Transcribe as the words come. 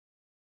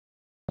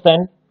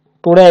Friend,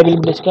 today I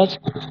will discuss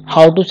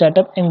how to set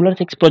up Angular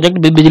 6 project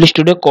with Visual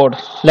Studio Code.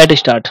 Let's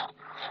start.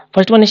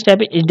 First one step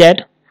is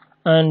that,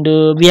 and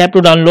we have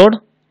to download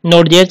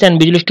Node.js and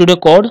Visual Studio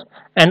Code.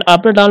 And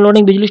after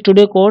downloading Visual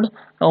Studio Code,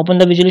 open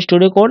the Visual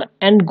Studio Code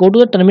and go to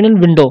the terminal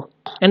window.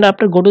 And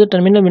after go to the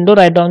terminal window,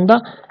 write down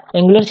the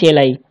Angular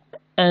CLI.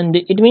 And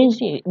it means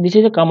this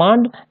is a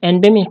command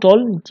npm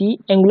install g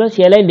Angular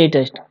CLI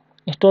latest.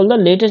 Install the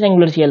latest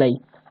Angular CLI.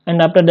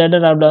 And after that,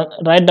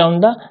 write down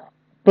the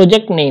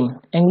project name,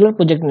 Angular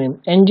project name,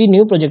 ng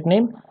new project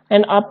name,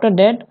 and after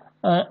that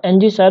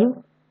ng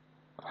serve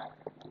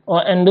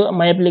and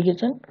my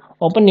application.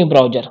 Open new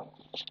browser.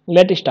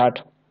 Let's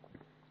start.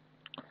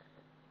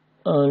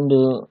 And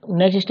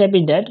next step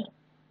is that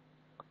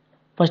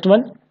first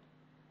one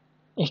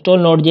install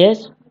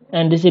Node.js,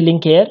 and this is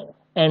link here.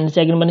 And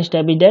second one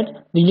step is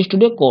that Visual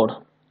Studio Code.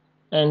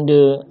 And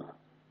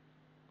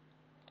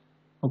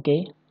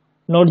okay,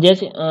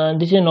 Node.js.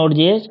 This is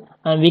Node.js,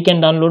 and we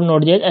can download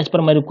Node.js as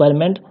per my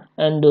requirement.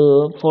 And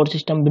for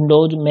system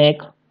Windows, Mac,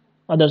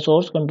 other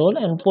source control,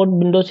 and for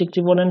Windows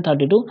 64 and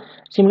 32,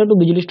 similar to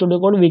Visual Studio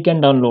Code, we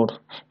can download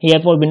here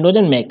for Windows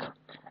and Mac.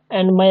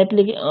 And my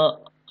application,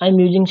 I'm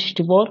using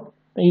 64.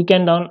 You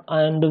can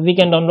we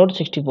can download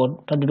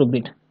 64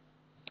 32-bit.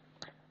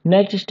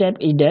 Next step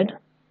is that,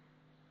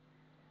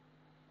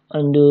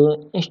 and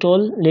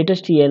install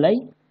latest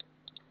CLI,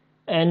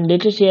 and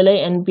latest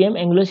CLI npm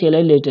Angular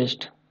CLI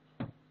latest.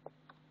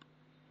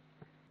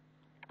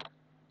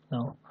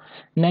 Now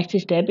next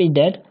step is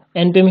that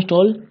npm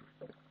install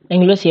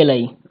Angular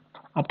CLI.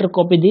 After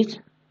copy this,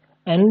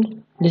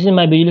 and this is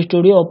my Visual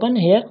Studio, open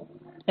here,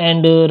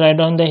 and write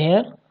down the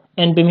here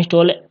npm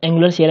install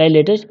Angular CLI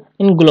latest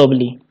in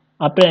globally.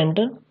 After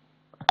enter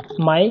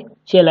my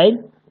CLI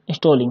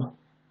installing.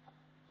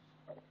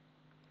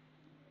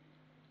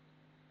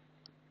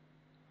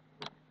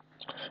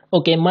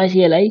 Okay, my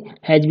CLI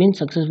has been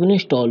successfully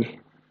installed.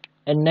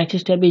 And next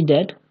step is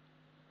that,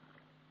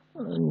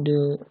 and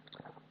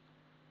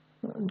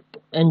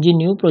ng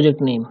new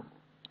project name.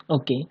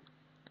 Okay,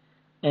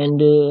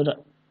 and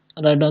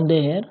write down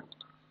the here,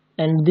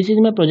 and this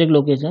is my project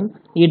location,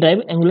 E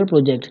drive Angular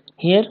project.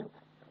 Here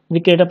we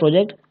create a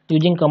project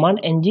using command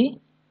ng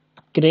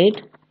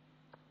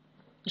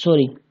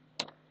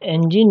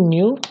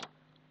new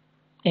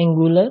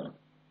Angular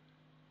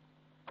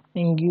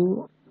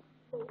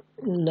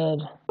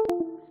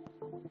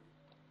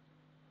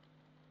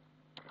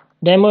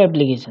demo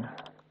application.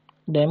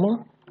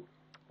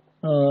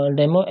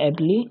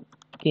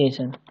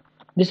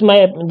 This is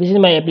my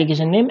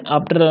application name.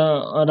 After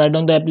write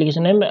down the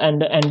application name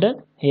and enter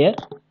here.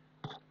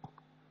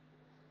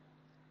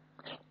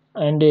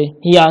 And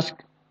he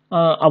asks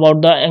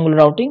about the Angular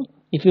routing,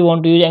 if you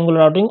want to use Angular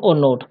routing or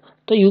not.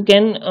 So you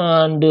can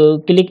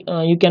click.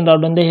 You can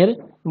write down the here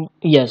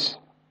yes.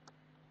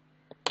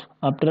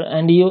 After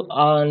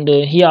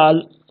he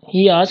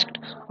asked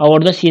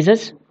about the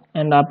CSS,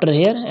 and after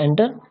here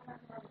enter.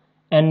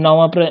 And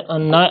now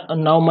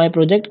now my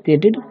project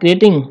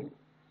creating,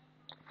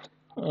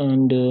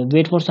 and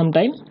wait for some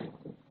time.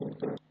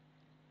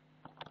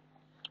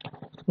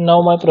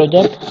 Now my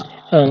project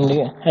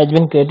has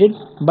been created,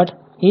 but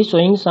he's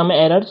showing some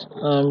errors,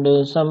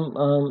 and some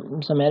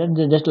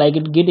errors just like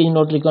it git is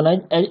not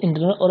recognized as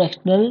internal or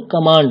external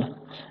command,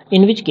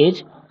 in which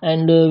case,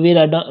 and we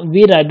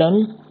write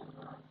down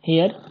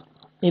here,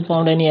 if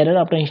found any error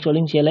after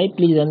installing CLI,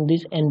 please run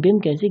this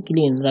npm cache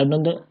clean. Write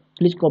down the,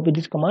 please copy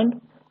this command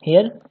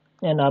here,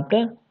 and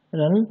after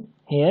run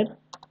here.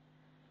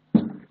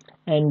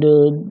 And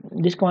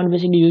this command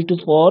basically used to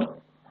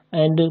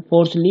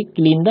forcefully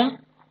clean the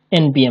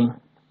npm.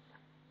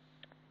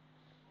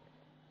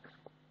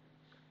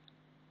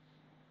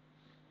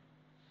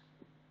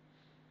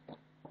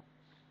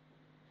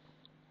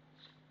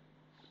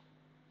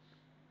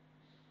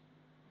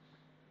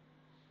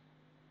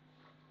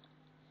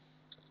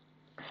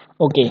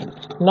 Okay,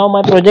 now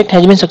my project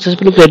has been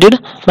successfully created.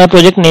 My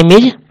project name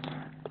is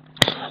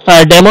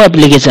demo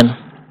application.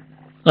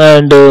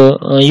 And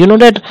you know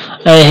that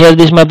here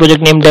this is my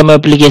project name, demo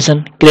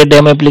application. Create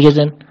demo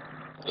application,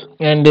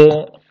 and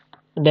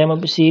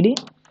demo cd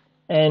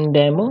and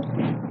demo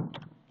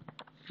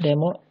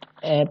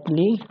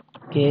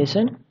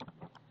application.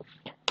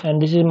 And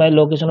this is my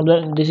location of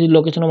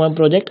location of my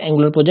project,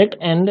 Angular project.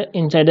 And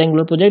inside the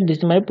Angular project, this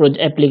is my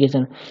project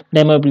application,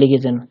 demo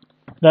application.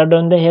 Write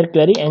down the here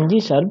query ng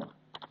serve.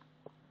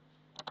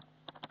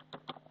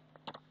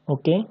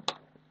 Okay,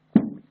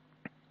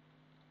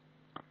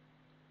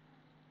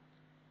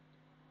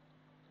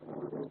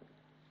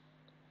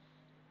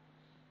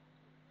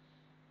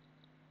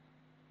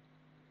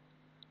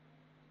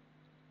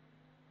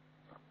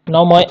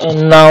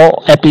 now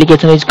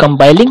application is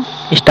compiling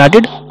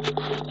started,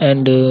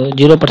 and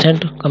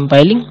 0%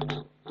 compiling,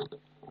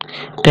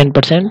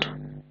 10%.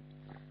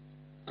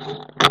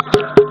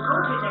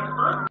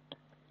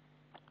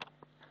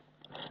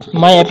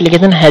 My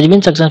application has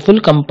been successfully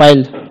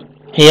compiled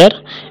here,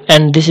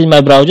 and this is my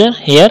browser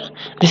here.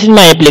 This is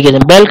my application.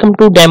 Welcome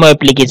to demo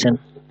application.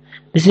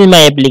 This is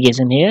my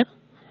application here,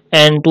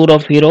 and tour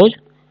of heroes,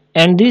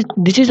 and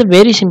this is a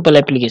very simple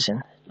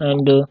application.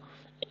 And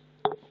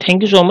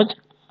thank you so much.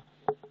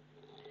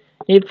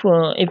 If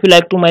you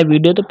like to my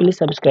video, so please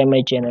subscribe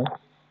my channel.